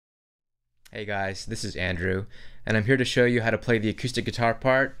Hey guys, this is Andrew, and I'm here to show you how to play the acoustic guitar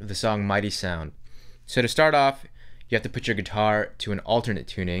part of the song Mighty Sound. So to start off, you have to put your guitar to an alternate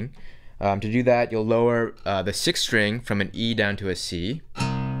tuning. To do that, you'll lower the 6th string from an E down to a C.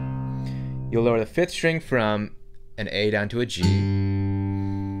 You'll lower the 5th string from an A down to a G.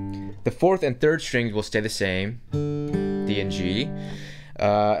 The 4th and 3rd strings will stay the same, D and G.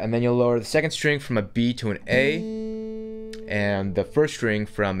 And then you'll lower the 2nd string from a B to an A, and the 1st string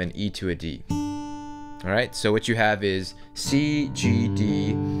from an E to a D. Alright, so what you have is C, G,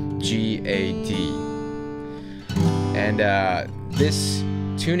 D, G, A, D. And this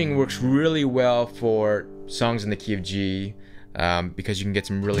tuning works really well for songs in the key of G because you can get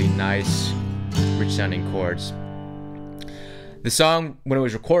some really nice, rich sounding chords. The song, when it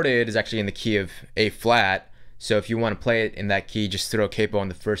was recorded, is actually in the key of A flat. So if you want to play it in that key, just throw a capo on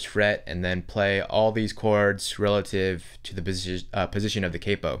the 1st fret and then play all these chords relative to the position of the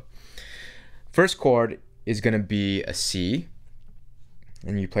capo. First chord is going to be a C,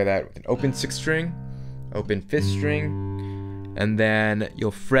 and you play that with an open 6th string, open 5th string, and then you'll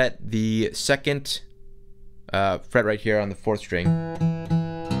fret the 2nd fret right here on the 4th string.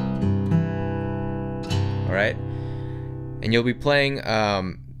 Alright? And you'll be playing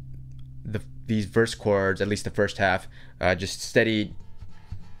these verse chords, at least the first half, just steady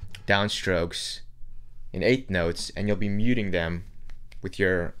downstrokes in 8th notes, and you'll be muting them with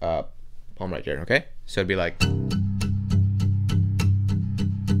your palm right here, okay? So it'd be like...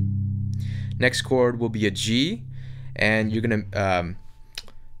 Next chord will be a G, and you're gonna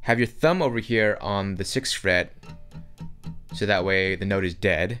have your thumb over here on the 6th fret, so that way the note is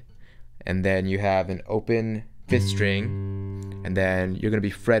dead, and then you have an open 5th string, and then you're gonna be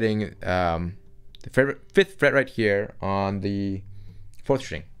fretting the 5th fret right here on the 4th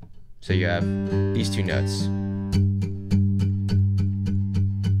string. So you have these two notes.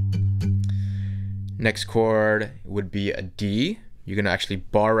 Next chord would be a D. You're gonna actually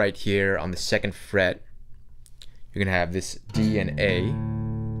bar right here on the 2nd fret. You're gonna have this D and A,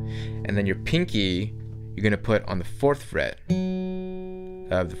 and then your pinky you're gonna put on the 4th fret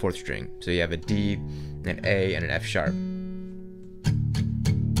of the 4th string. So you have a D, an A, and an F sharp.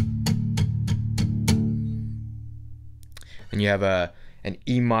 And you have an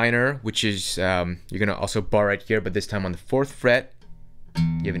E minor, which is you're gonna also bar right here, but this time on the 4th fret.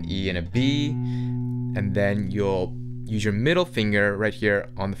 You have an E and a B, and then you'll use your middle finger right here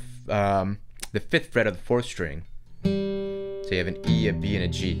on the 5th fret of the 4th string. So you have an E, a B, and a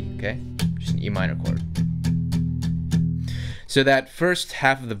G. Okay, just an E minor chord. So that first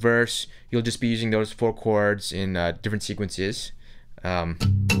half of the verse, you'll just be using those 4 chords in different sequences.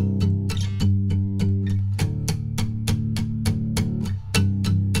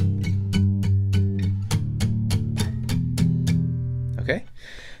 Okay,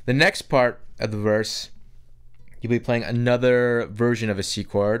 the next part of the verse, you'll be playing another version of a C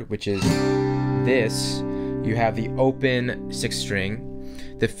chord, which is this. You have the open 6th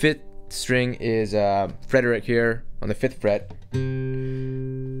string. The 5th string is fretted right here on the 5th fret.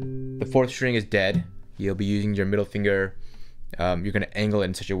 The 4th string is dead. You'll be using your middle finger. You're going to angle it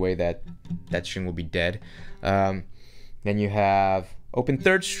in such a way that that string will be dead. Then you have open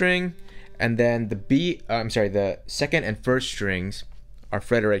 3rd string, and then the the 2nd and 1st strings are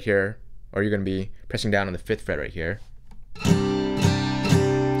fretted right here, or you're going to be pressing down on the 5th fret right here.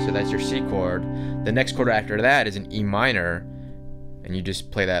 So that's your C chord. The next chord after that is an E minor, and you just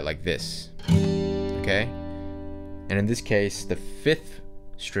play that like this. Okay? And in this case, the 5th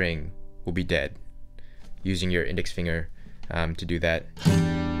string will be dead, using your index finger to do that.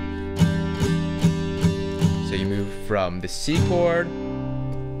 So you move from the C chord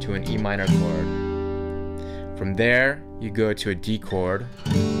to an E minor chord. From there, you go to a D chord,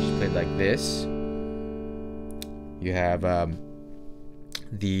 which is played like this. You have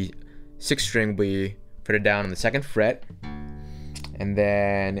the 6th string will be fretted down on the 2nd fret, and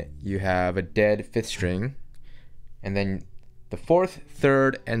then you have a dead 5th string, and then the 4th,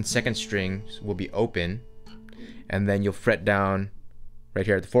 3rd, and 2nd strings will be open, and then you'll fret down right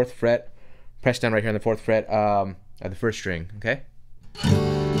here at the 4th fret, press down right here on the 4th fret of the 1st string, okay?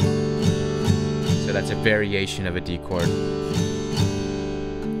 So that's a variation of a D chord.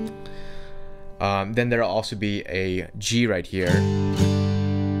 Then there'll also be a G right here,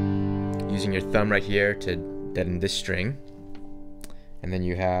 using your thumb right here to deaden this string. And then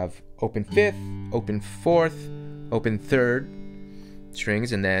you have open 5th, open 4th, open 3rd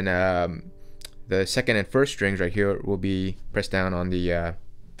strings, and then the 2nd and 1st strings right here will be pressed down on the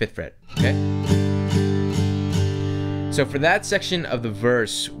 5th fret, okay? So for that section of the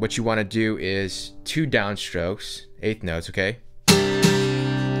verse, what you want to do is 2 downstrokes, 8th notes, okay?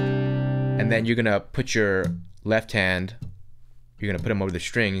 And and then you're gonna put your left hand, you're gonna put them over the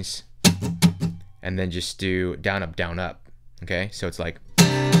strings, and then just do down, up, down, up. Okay, so it's like,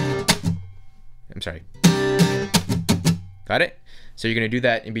 I'm sorry. Got it? So you're gonna do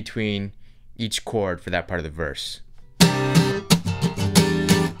that in between each chord for that part of the verse.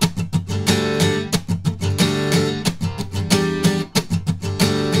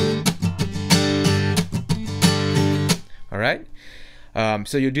 All right.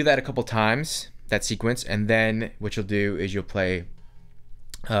 So you'll do that a couple times, that sequence, and then what you'll do is you'll play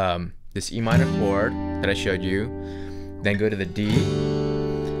this E minor chord that I showed you, then go to the D,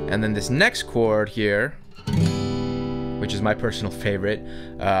 and then this next chord here, which is my personal favorite.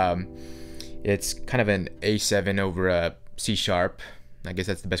 It's kind of an A7 over a C sharp. I guess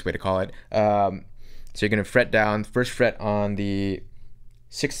that's the best way to call it. So you're gonna fret down, first fret on the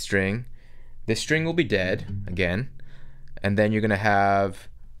 6th string. This string will be dead again, and then you're gonna have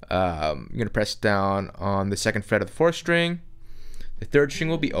you're gonna press down on the 2nd fret of the 4th string. The 3rd string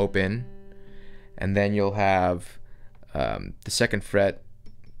will be open, and then you'll have the 2nd fret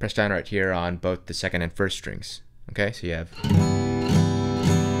press down right here on both the 2nd and 1st strings. Okay, so you have,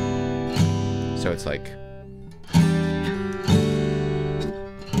 so it's like,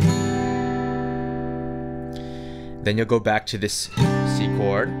 then you'll go back to this C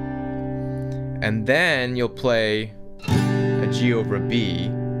chord, and then you'll play a G over a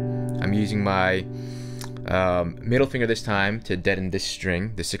B. I'm using my middle finger this time to deaden this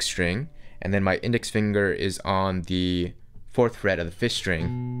string, the 6th string, and then my index finger is on the 4th fret of the 5th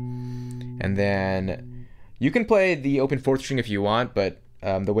string. And then you can play the open 4th string if you want, but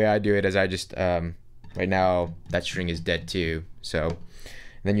the way I do it is I just, right now that string is dead too. So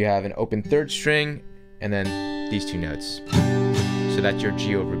then you have an open 3rd string, and then these two notes. So that's your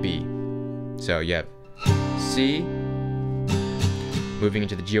G over B. So you have C, moving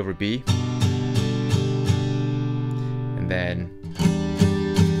into the G over B, and then,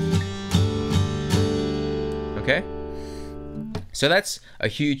 okay? So that's a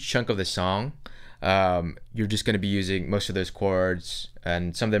huge chunk of the song. You're just going to be using most of those chords,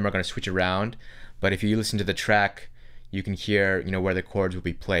 and some of them are going to switch around, but if you listen to the track, you can hear, you know, where the chords will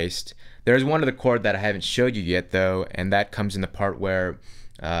be placed. There's one other chord that I haven't showed you yet though, and that comes in the part where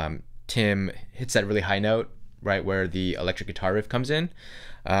Tim hits that really high note, right where the electric guitar riff comes in.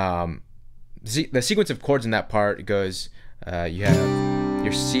 The sequence of chords in that part goes, you have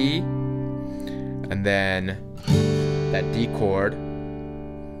your C, and then that D chord,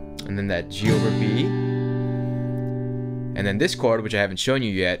 and then that G over B, and then this chord, which I haven't shown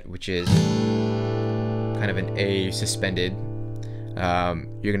you yet, which is kind of an A suspended.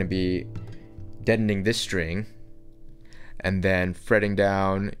 You're gonna be deadening this string, and then fretting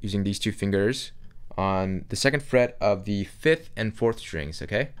down using these two fingers on the 2nd fret of the 5th and 4th strings,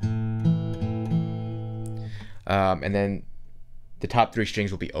 okay? And then the top 3 strings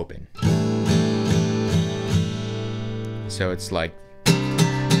will be open. So it's like,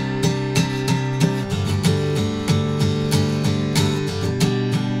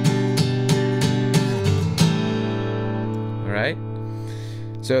 alright?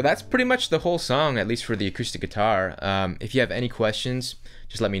 So that's pretty much the whole song, at least for the acoustic guitar. If you have any questions,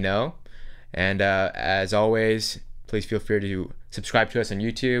 just let me know. And as always, please feel free to subscribe to us on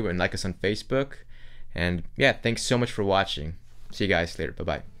YouTube and like us on Facebook. And yeah, thanks so much for watching. See you guys later.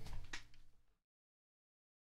 Bye-bye.